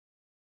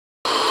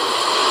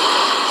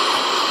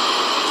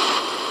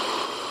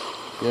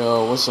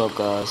Yo, what's up,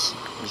 guys?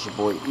 It's your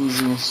boy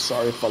Easy.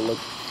 Sorry if I look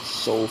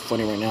so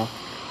funny right now.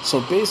 So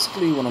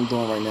basically, what I'm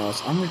doing right now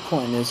is I'm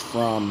recording this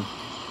from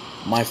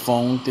my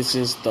phone. This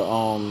is the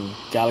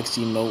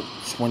Galaxy Note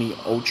 20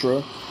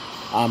 Ultra.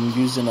 I'm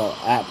using an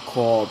app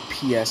called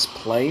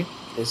PsPlay.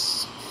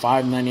 It's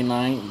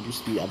 $5.99. It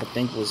used to be, I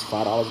think, it was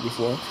 $5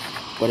 before,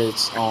 but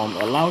it's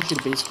allows you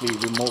to basically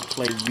remote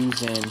play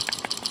using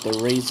the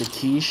Razer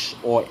Kishi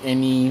or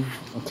any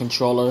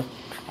controller.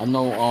 I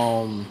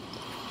know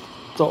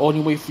the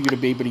only way for you to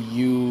be able to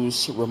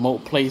use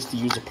remote play is to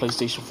use a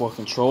PlayStation 4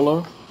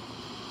 controller,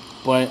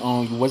 but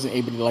you wasn't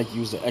able to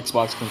use the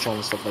Xbox controller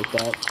and stuff like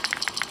that.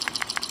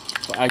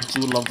 But I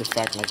do love the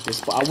fact like this.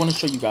 But I want to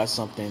show you guys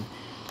something.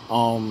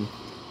 I'm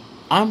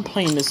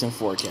playing this in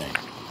 4K.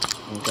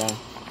 Okay,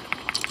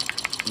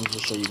 let me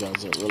just show you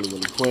guys it really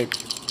quick.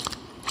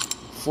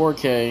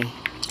 4K,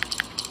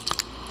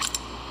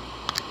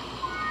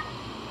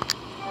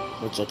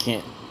 which I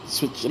can't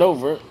switch it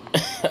over.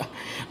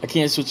 I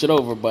can't switch it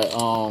over, but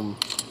I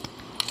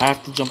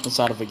have to jump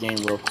inside of a game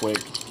real quick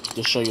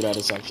to show you that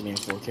it's actually in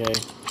 4K.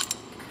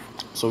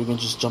 So we're gonna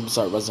just jump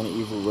inside Resident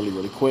Evil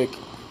really quick.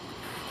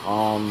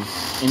 And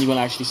you're gonna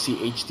actually see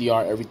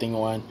HDR everything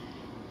on.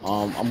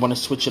 I'm gonna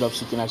switch it up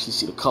so you can actually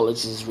see the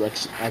colors. This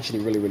is actually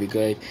really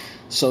good.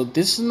 So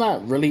this is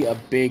not really a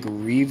big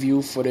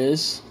review for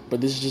this, but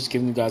this is just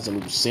giving you guys a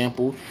little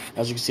sample.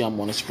 As you can see, I'm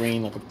on the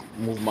screen. I can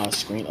move my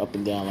screen up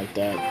and down like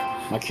that.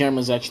 My camera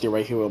is actually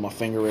right here where my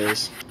finger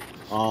is.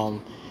 On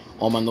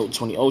my Note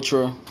 20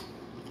 Ultra.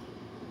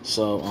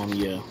 So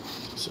yeah.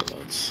 So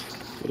that's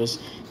this.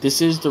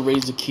 This is the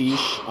Razer Kishi.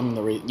 I mean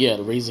the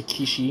Razer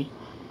Kishi.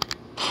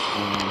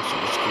 So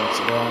let's go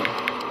into that.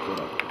 Go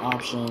to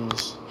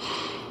options,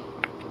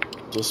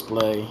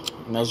 display,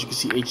 and as you can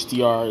see,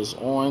 HDR is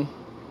on.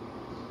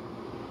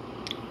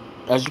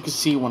 As you can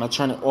see, when I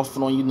turn it off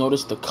and on, you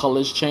notice the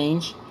colors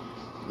change.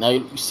 Now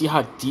you see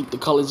how deep the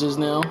colors is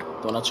now.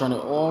 When I turn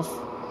it off,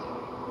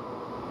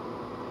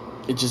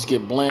 it just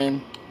get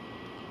blend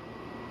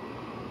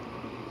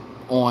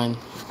on.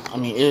 I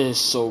mean, it is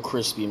so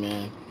crispy,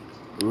 man.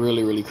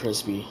 Really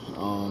crispy.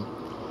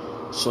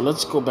 So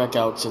let's go back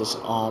out to this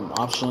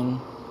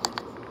option.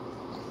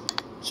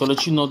 So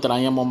that you know that I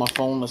am on my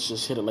phone, let's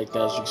just hit it like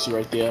that. As you can see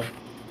right there,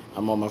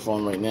 I'm on my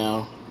phone right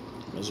now.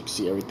 As you can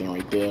see, everything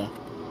right there.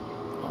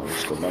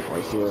 Let's go back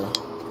right here.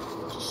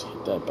 Just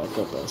hit that back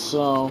up as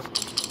so.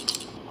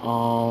 I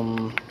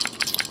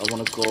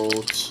want to go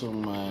to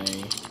my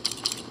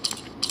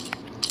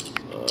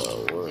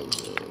where is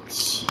it?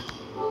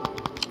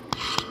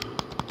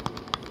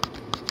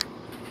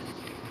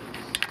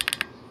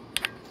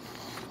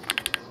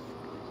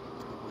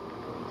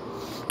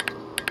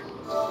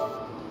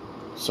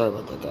 Sorry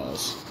about that,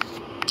 guys.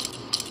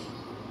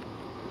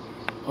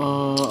 I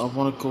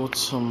want to go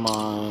to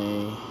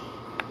my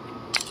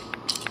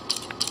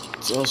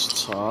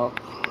desktop.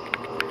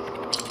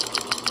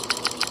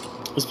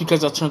 It's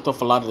because I turned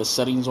off a lot of the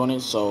settings on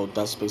it, so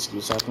that's basically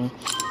what's happening.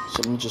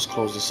 So let me just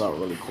close this out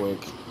really quick.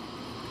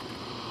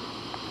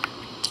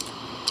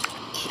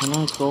 Can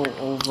I go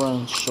over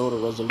and show the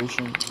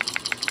resolution?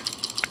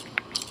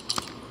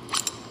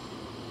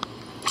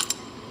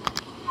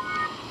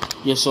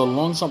 Yeah, so as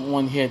long as I'm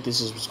on here,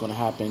 this is what's going to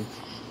happen.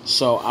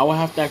 So I will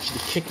have to actually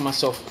kick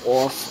myself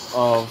off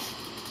of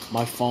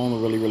my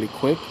phone really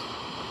quick,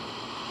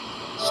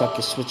 so I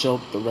can switch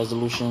out the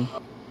resolution.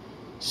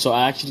 So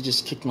I actually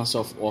just kicked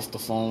myself off the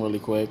phone really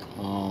quick.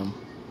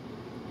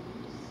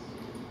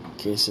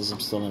 Okay, it says I'm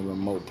still in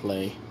remote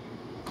play.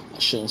 I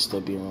shouldn't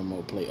still be in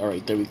remote play.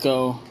 Alright, there we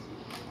go.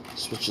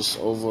 Switch this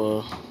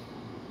over.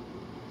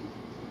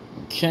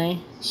 Okay,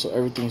 so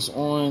everything's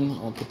on.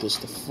 I'll put this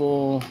to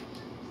full.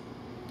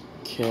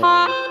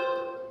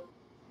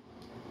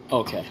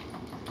 Okay.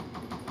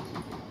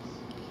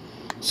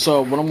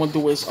 So what I'm gonna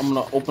do is I'm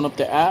gonna open up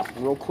the app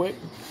real quick.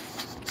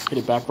 Hit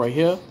it back right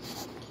here.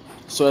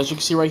 So as you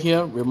can see right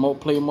here,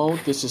 remote play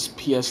mode. This is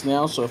PS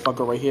Now. So if I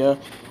go right here,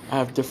 I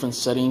have different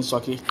settings. So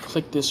I can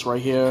click this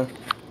right here.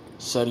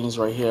 Settings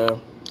right here.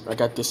 I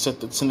got this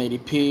set to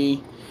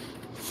 1080p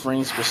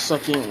frames per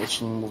second,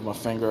 which let me move my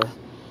finger.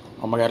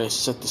 I got it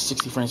set to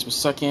 60 frames per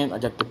second. I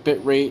got the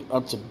bit rate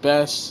up to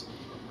best.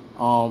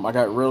 I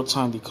got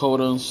real-time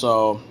decoder,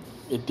 so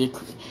it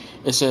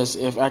says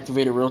if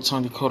activated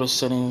real-time decoder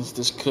settings,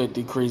 this could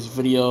decrease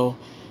video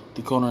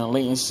decoder and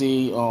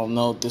latency.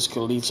 No, this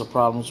could lead to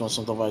problems on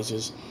some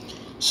devices.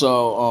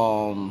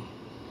 So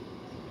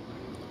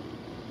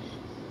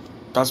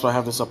that's why I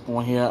have this up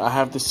on here. I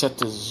have this set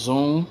to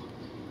zoom,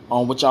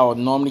 which I would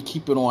normally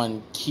keep it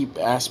on keep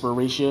aspect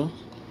ratio.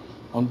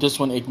 On this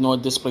one, ignore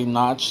display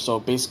notch. So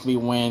basically,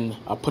 when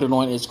I put it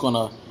on, it's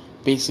gonna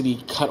basically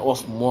cut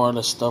off more of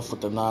the stuff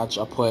with the notch.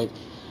 I put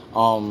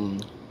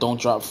don't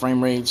drop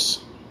frame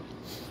rates,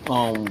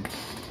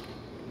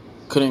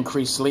 could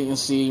increase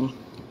latency.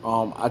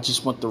 I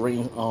just want the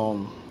rate,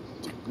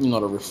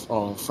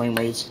 the frame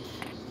rates.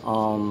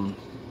 I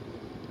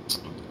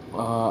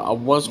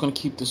was gonna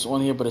keep this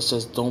on here, but it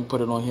says don't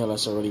put it on here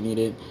unless I really need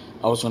it.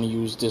 I was gonna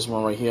use this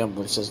one right here,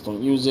 but it says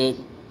don't use it.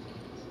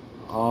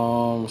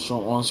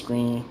 show on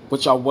screen,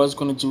 which I was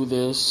gonna do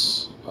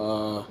this.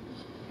 So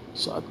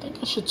I think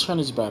I should turn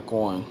this back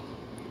on.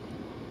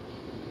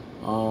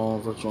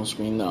 Virtual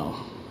screen, no.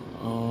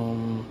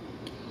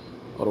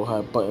 Auto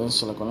hide buttons,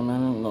 select on a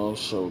minute, no,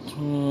 show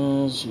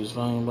twins, use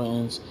volume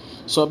buttons.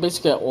 So I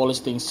basically got all this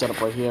things set up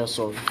right here.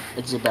 So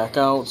exit back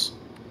out,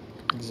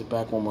 exit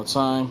back one more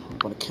time. I'm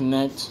gonna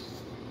connect.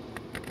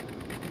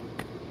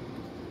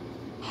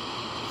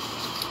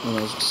 And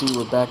as you can see,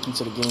 we're back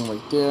into the game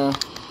right there.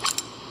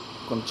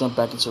 I'm gonna jump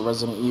back into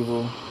Resident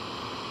Evil.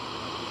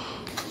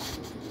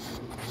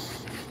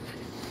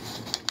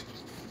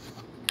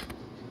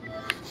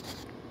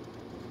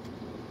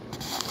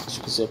 As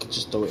you can see, I could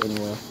just throw it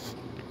anywhere.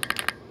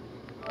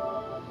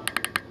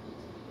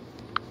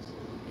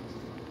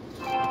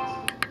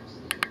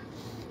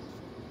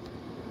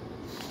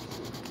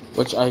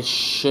 Which I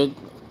should,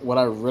 what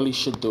I really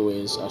should do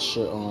is, I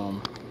should,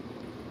 alright,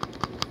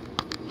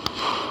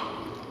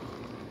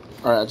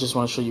 I just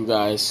want to show you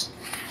guys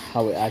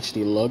how it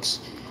actually looks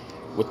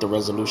with the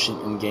resolution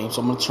in game.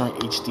 So I'm going to turn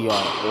HDR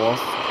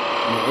off.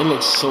 I mean, it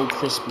looks so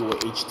crispy with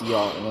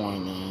HDR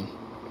on, man.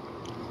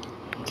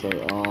 Okay,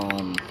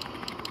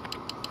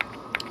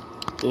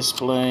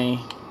 display,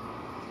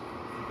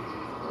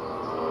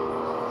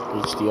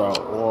 HDR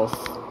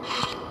off.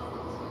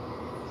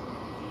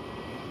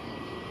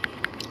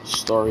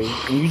 Story,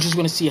 and you're just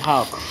gonna see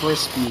how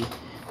crispy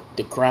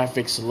the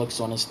graphics looks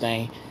on this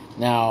thing.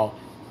 Now,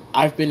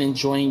 I've been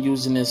enjoying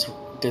using this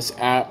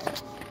app.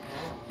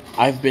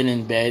 I've been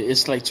in bed.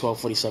 It's like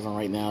 12:47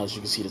 right now, as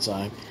you can see the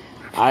time.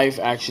 I've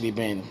actually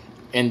been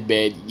in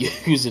bed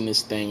using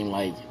this thing.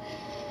 Like,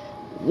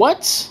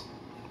 what?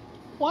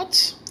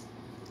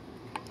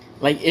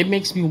 Like, it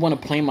makes me want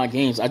to play my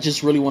games. I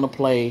just really want to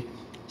play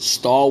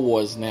Star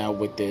Wars now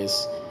with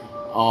this.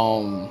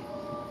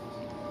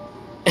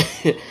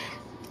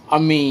 I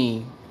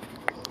mean,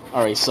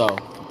 alright, so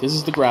this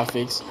is the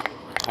graphics.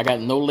 I got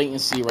no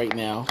latency right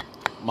now.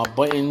 My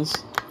buttons,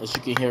 as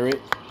you can hear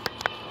it,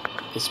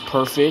 it's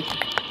perfect.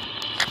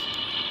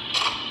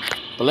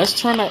 But let's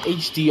turn that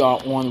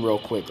HDR on real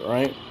quick,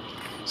 alright?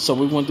 So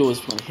what we're going to do is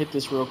we're going to hit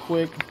this real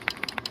quick.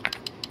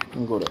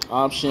 I'm going to go to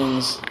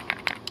options.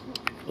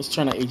 Let's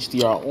turn the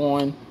HDR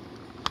on.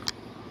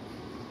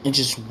 And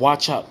just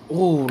watch out.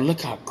 Oh,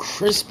 look how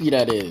crispy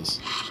that is.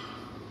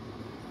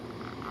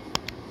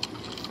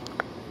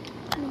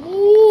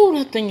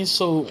 That thing is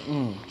so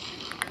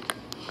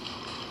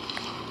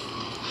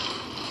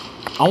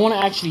I want to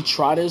actually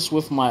try this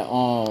with my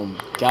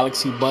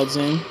Galaxy Buds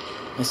in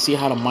and see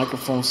how the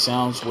microphone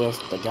sounds with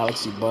the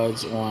Galaxy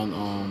Buds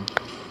on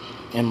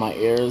in my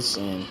ears.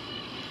 And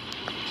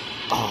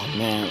oh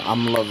man,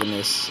 I'm loving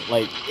this.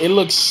 Like, it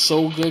looks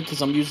so good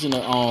because I'm using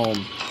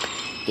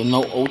the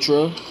Note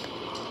Ultra,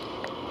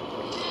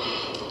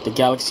 the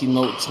Galaxy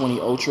Note 20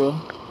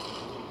 Ultra.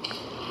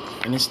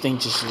 And this thing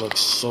just looks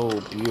so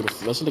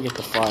beautiful. Let's look at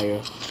the fire.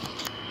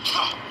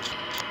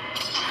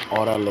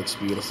 Oh, that looks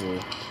beautiful.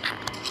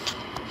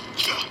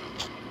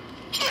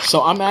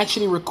 So I'm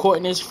actually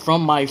recording this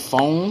from my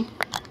phone.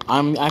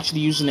 I'm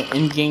actually using the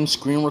in-game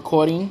screen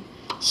recording.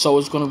 So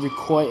it's going to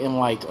record in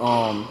like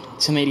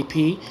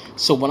 1080p.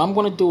 So what I'm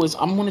going to do is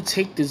I'm going to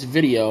take this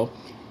video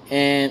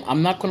and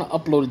I'm not going to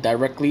upload it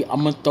directly.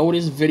 I'm going to throw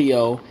this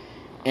video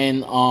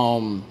in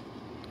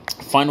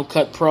Final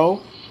Cut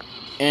Pro.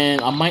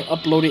 And I might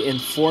upload it in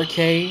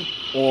 4K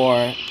or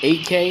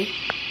 8K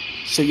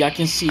so y'all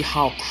can see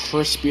how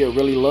crispy it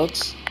really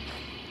looks.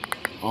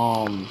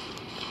 Damn,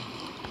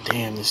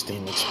 this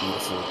thing looks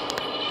beautiful.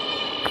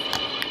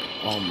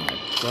 Oh my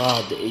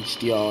god, the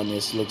HDR on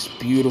this looks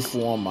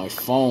beautiful on my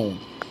phone.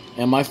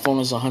 And my phone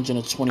is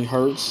 120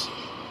 Hertz.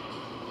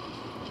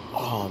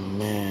 Oh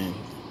man.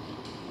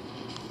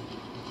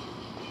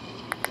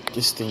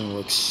 This thing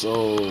looks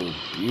so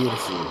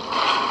beautiful.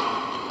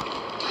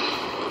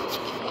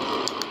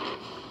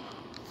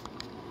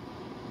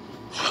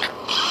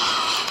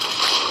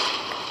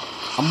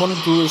 I'm gonna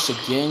do this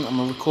again. I'm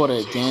gonna record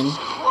it again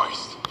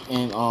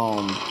and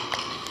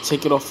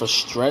take it off a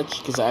stretch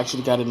because I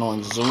actually got it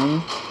on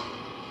Zoom.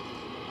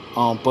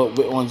 But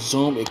on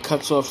Zoom it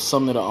cuts off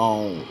some of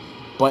the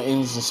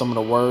buttons and some of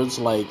the words.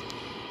 Like,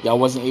 y'all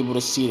wasn't able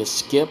to see the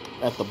skip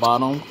at the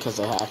bottom because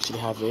I actually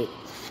have it.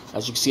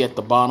 As you can see at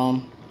the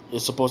bottom,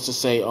 it's supposed to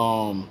say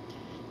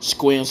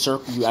square and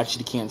circle. You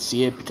actually can't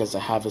see it because I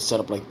have it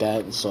set up like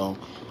that, and so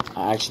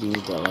I actually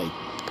need to like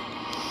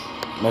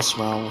mess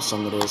around with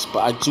some of this. But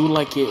I do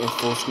like it in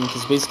full screen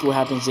because basically what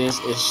happens is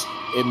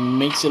it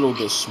makes it a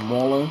little bit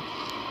smaller,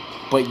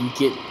 but you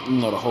get, you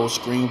know, the whole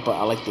screen. But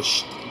I like the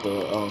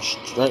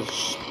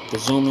stretch, the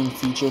zoom in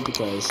feature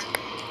because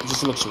it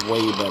just looks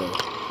way better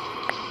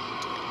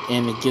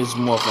and it gives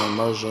more of an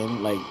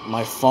immersion. Like,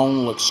 my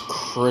phone looks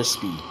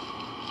crispy.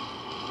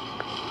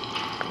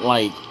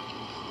 Like,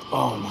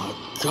 oh my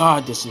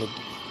god, this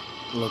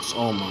looks,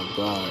 oh my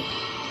god.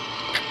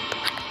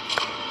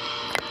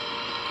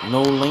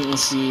 No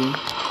latency.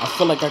 I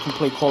feel like I can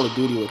play Call of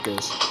Duty with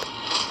this.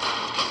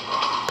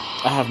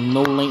 I have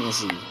no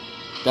latency.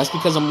 That's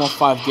because I'm on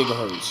 5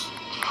 gigahertz.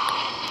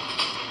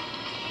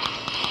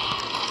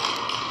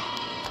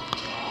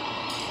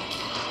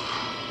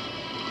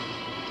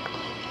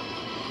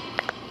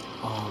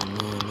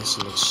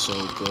 This looks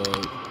so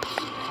good.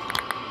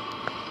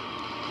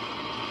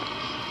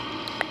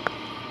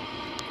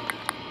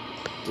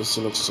 This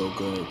looks so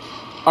good.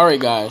 Alright,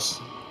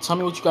 guys. Tell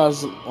me what you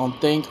guys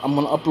think. I'm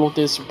going to upload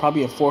this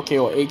probably in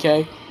 4K or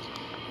 8K.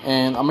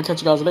 And I'm going to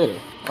catch you guys later.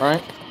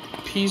 Alright?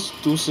 Peace,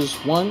 deuces,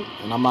 one.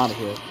 And I'm out of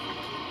here.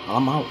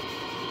 I'm out.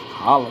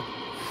 Holla.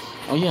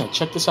 Oh, yeah.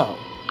 Check this out.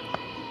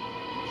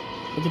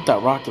 Look at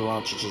that rocket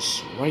launcher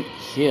just right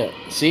here.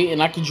 See?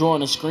 And I can draw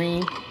on the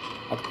screen.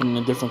 I can put in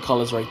the different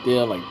colors right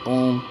there. Like,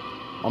 boom.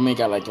 My man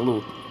got like a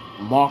little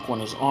mark on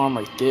his arm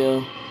right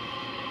there.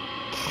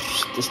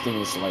 This thing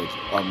is like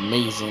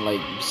amazing. Like,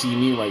 you see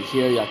me right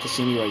here. Y'all can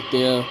see me right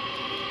there.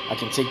 I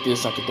can take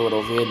this. I can throw it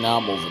over here. Now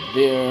I'm over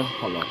there.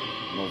 Hold on.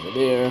 I'm over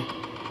there.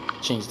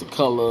 Change the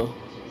color.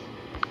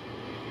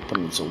 Put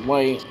it into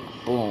white.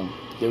 Boom.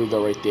 There we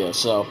go right there.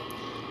 So,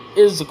 it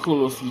is a cool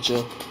little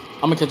feature.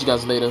 I'm going to catch you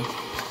guys later.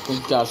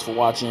 Thank you guys for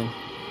watching.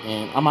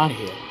 And I'm out of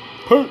here.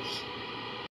 Peace.